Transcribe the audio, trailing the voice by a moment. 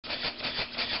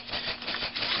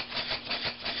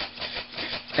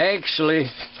Actually,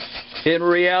 in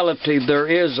reality, there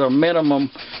is a minimum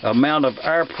amount of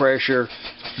air pressure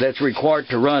that's required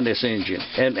to run this engine,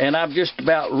 and I've just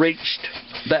about reached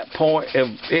that point.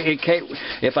 It can't.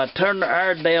 If I turn the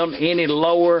air down any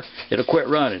lower, it'll quit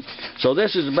running. So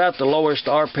this is about the lowest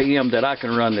RPM that I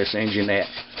can run this engine at.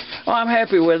 Oh, I'm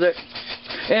happy with it,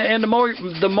 and the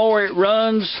more it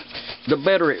runs, the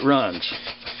better it runs.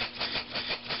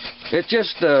 It's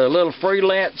just a little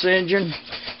freelance engine,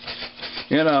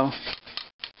 you know.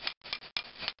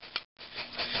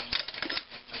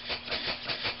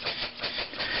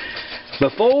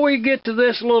 Before we get to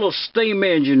this little steam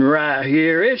engine right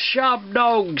here, it's Shop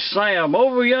Dog Sam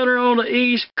over yonder on the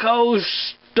east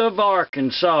coast of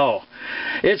Arkansas.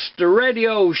 It's the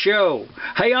radio show.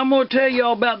 Hey, I'm going to tell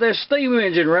y'all about this steam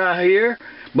engine right here.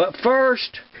 But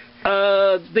first,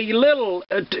 I'm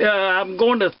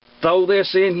going to throw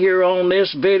this in here on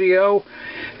this video.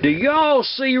 Do y'all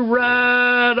see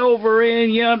right over in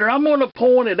yonder? I'm going to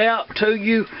point it out to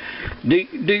you.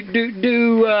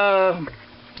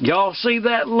 Y'all see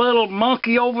that little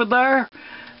monkey over there?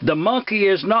 The monkey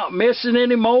is not missing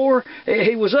anymore.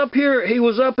 He was up here. He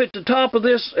was up at the top of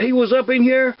this. He was up in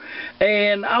here,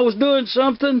 and I was doing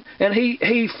something, and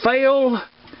he fell.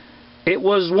 It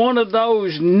was one of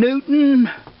those Newton.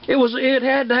 It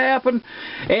had to happen.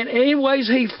 And anyways,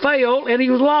 he fell and he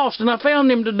was lost, and I found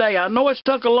him today. I know it's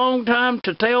took a long time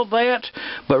to tell that,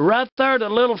 but right there the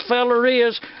little feller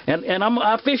is, and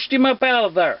I fished him up out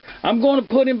of there. I'm going to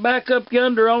put him back up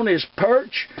yonder on his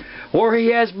perch where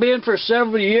he has been for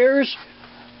several years.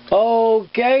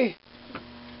 Okay.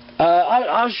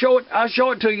 I'll show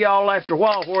it to y'all after a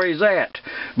while where he's at.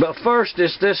 But first,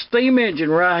 it's this steam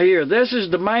engine right here. This is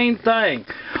the main thing.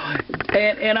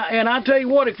 And I tell you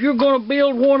what, if you're going to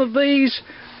build one of these,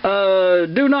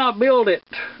 do not build it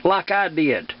like I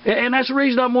did. And that's the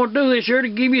reason I'm going to do this here, to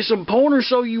give you some pointers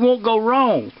so you won't go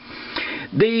wrong.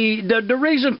 The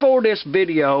reason for this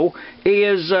video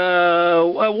is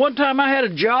one time I had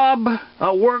a job.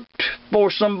 I worked for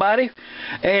somebody,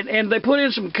 and they put in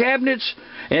some cabinets,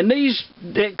 and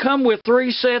they come with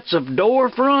 3 sets of door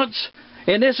fronts.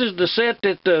 And this is the set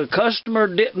that the customer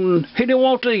didn't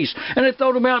want these. And they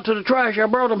threw them out to the trash. I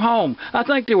brought them home. I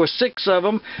think there were 6 of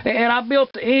them. And I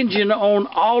built the engine on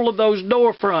all of those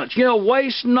door fronts. You know,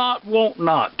 waste not, want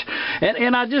not.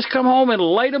 And I just come home and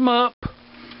laid them up.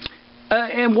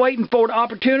 And waiting for the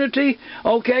opportunity.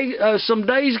 Okay, some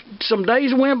days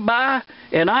went by,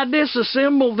 and I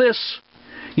disassembled this.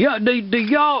 Yeah, do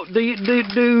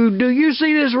you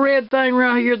see this red thing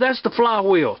right here? That's the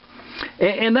flywheel.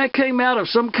 And that came out of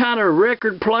some kind of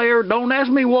record player. Don't ask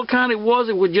me what kind it was.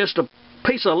 It was just a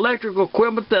piece of electrical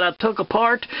equipment that I took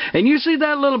apart. And you see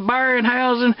that little bearing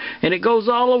housing, and it goes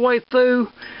all the way through.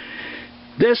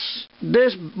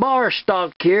 This bar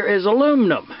stock here is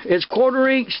aluminum. It's 1/4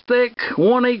 inch thick,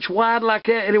 1 inch wide like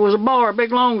that, and it was a bar, a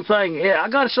big long thing. I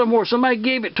got it somewhere. Somebody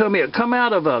gave it to me. It come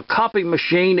out of a copy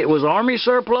machine. It was Army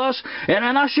surplus,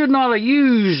 and I should not have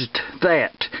used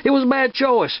that. It was a bad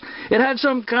choice. It had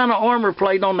some kind of armor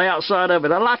plate on the outside of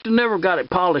it. I like to never got it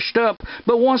polished up,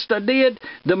 but once I did,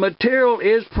 the material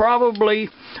is probably,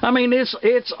 I mean,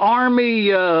 it's Army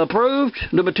approved.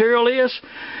 The material is,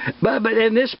 but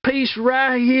in this piece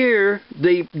right here,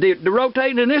 the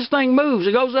rotating, and this thing moves.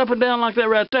 It goes up and down like that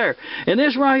right there. And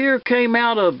this right here came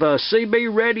out of CB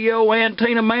radio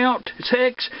antenna mount. It's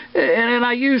hex, and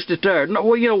I used it there.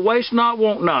 Well, you know, waste not,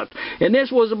 want not. And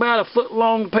this was about a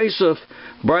 1-foot-long piece of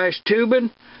brass tubing.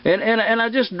 And I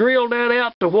just drilled that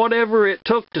out to whatever it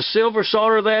took to silver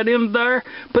solder that in there,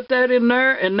 put that in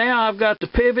there, and now I've got the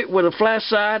pivot with a flat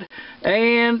side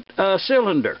and a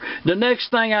cylinder. The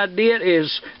next thing I did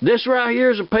is, this right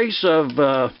here is a piece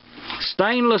of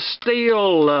stainless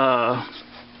steel,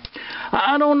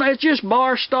 I don't know, it's just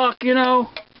bar stock, you know,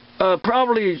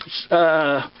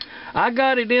 I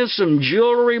got it in some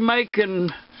jewelry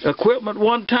making equipment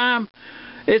one time.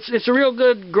 It's a real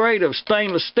good grade of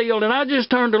stainless steel, and I just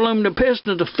turned the aluminum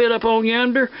piston to fit up on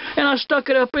yonder, and I stuck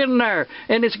it up in there,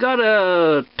 and it's got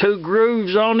 2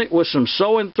 grooves on it with some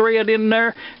sewing thread in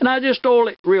there, and I just oil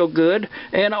it real good,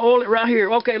 and I oil it right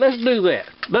here. Okay, let's do that.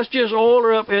 Let's just oil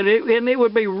her up, and it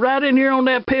would be right in here on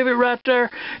that pivot right there,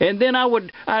 and then I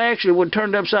actually would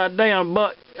turn it upside down,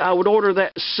 but I would order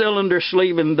that cylinder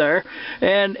sleeve in there,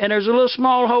 and there's a little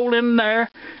small hole in there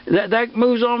that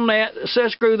moves on that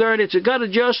set screw there, and it's got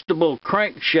adjustable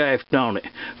crankshaft on it.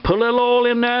 Put a little oil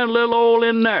in there, and a little oil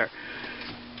in there.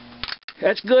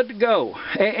 That's good to go.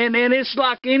 And it's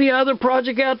like any other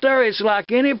project out there. It's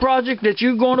like any project that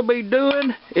you're going to be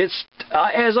doing. It's,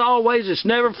 as always, it's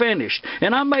never finished.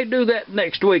 And I may do that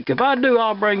next week. If I do,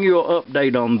 I'll bring you an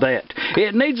update on that.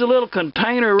 It needs a little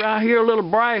container right here, a little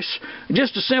brass,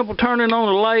 just a simple turning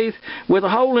on the lathe with a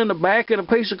hole in the back and a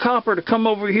piece of copper to come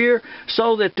over here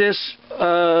so that this,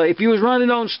 if you was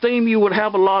running on steam, you would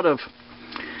have a lot of,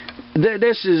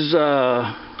 this is,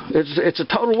 it's a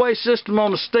total waste system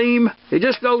on the steam. It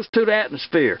just goes to the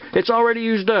atmosphere. It's already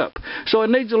used up. So it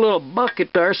needs a little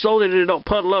bucket there so that it don't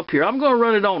puddle up here. I'm going to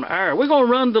run it on air. We're going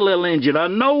to run the little engine. I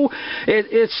know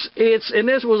it's and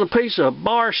this was a piece of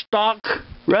bar stock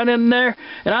running there,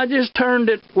 and I just turned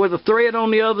it with a thread on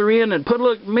the other end and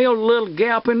milled a little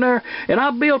gap in there, and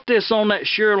I built this on that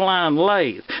Shoreline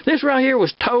lathe. This right here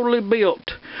was totally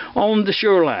built on the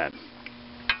Shoreline.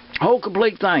 Whole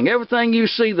complete thing. Everything you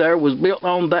see there was built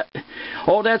on that.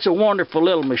 Oh, that's a wonderful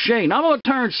little machine. I'm going to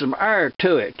turn some air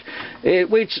to it.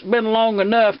 It's been long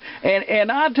enough.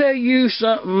 And I'll tell you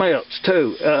something else,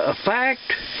 too. A fact,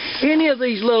 any of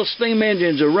these little steam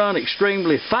engines will run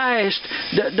extremely fast.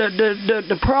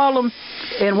 The problem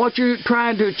and what you're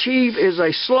trying to achieve is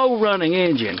a slow-running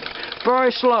engine.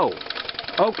 Very slow.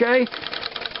 Okay?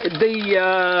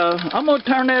 I'm going to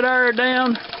turn that air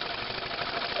down.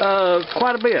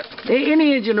 Quite a bit.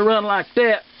 Any engine to run like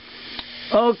that.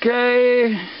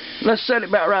 Okay, let's set it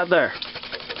about right there.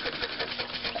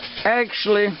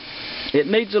 Actually, it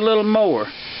needs a little more.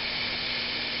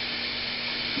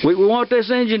 We want this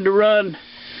engine to run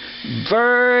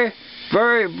very,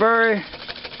 very, very,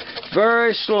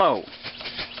 very slow.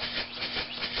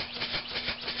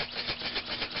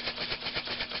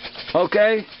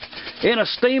 Okay, in a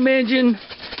steam engine,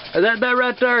 that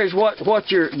right there is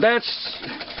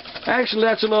actually,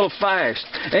 that's a little fast.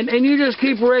 And you just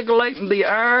keep regulating the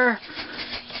air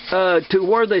to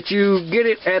where that you get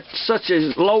it at such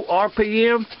a low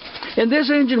RPM. And this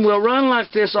engine will run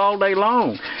like this all day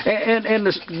long. And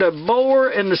the bore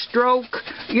and the stroke,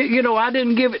 you know, I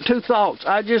didn't give it two thoughts.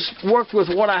 I just worked with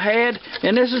what I had,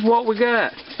 and this is what we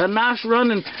got. A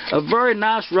very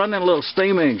nice running little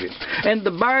steam engine. And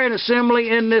the bearing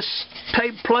assembly in this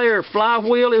tape player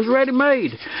flywheel is ready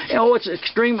made. Oh, it's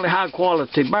extremely high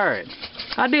quality bearing.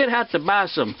 I did have to buy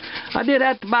some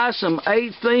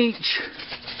 1/8"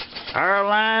 air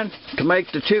line to make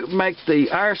the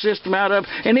air system out of,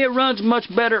 and it runs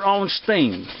much better on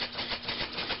steam.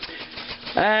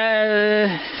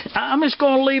 I'm just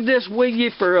going to leave this with you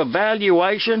for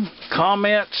evaluation,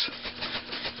 comments.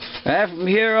 From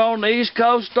here on the East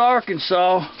Coast of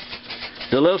Arkansas,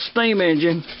 the little steam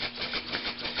engine,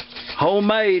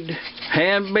 homemade,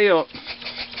 hand built.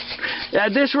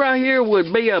 This right here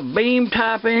would be a beam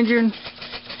type engine.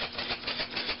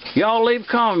 Y'all leave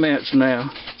comments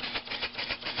now.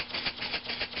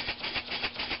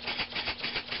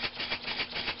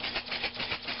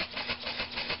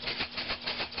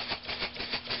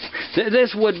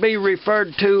 This would be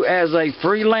referred to as a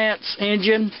freelance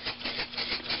engine.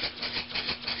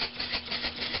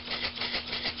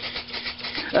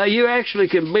 You actually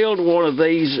can build one of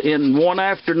these in one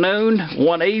afternoon,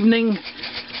 one evening.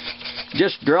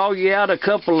 Just draw you out a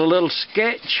couple of little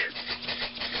sketch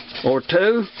or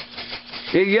two.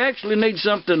 You actually need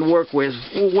something to work with.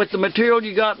 With the material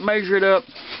you got, measure it up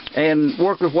and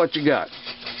work with what you got.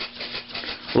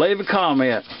 Leave a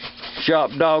comment.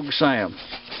 Shop Dog Sam.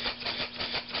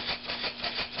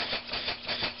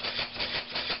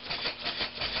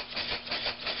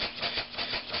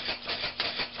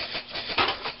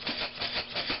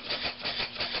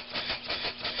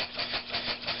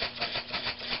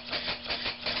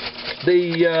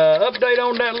 The update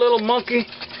on that little monkey,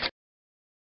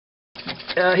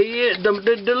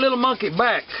 the little monkey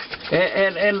back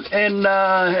and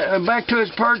back to his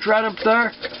perch right up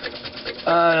there.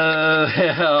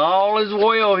 All is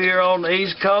well here on the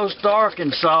East Coast of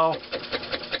Arkansas.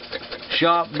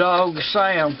 Shop Dog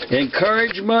Sam.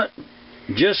 Encouragement,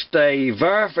 just a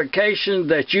verification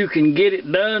that you can get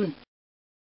it done.